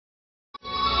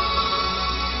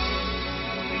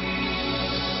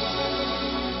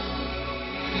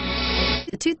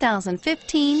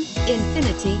2015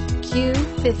 Infiniti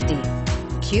Q50.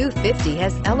 Q50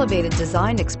 has elevated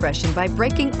design expression by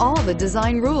breaking all the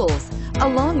design rules.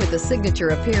 Along with the signature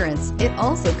appearance, it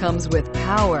also comes with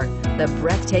power. The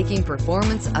breathtaking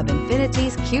performance of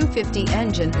Infiniti's Q50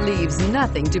 engine leaves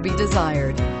nothing to be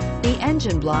desired. The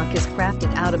engine block is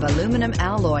crafted out of aluminum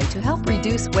alloy to help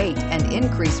reduce weight and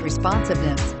increase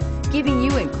responsiveness, giving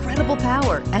you incredible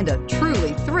power and a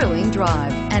truly thrilling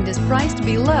drive, and is priced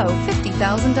below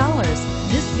 $50,000.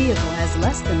 This vehicle has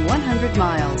less than 100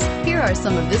 miles. Here are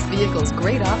some of this vehicle's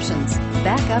great options: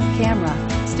 backup camera,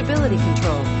 stability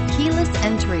control, keyless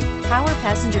entry, power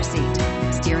passenger seat,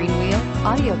 steering wheel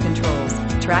audio controls,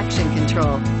 traction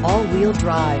control, all-wheel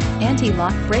drive,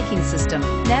 anti-lock braking system,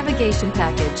 navigation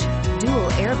package, dual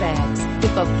airbags.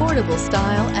 If affordable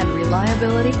style and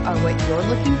reliability are what you're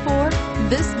looking for,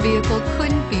 this vehicle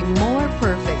couldn't be more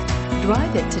perfect.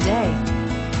 Drive it today.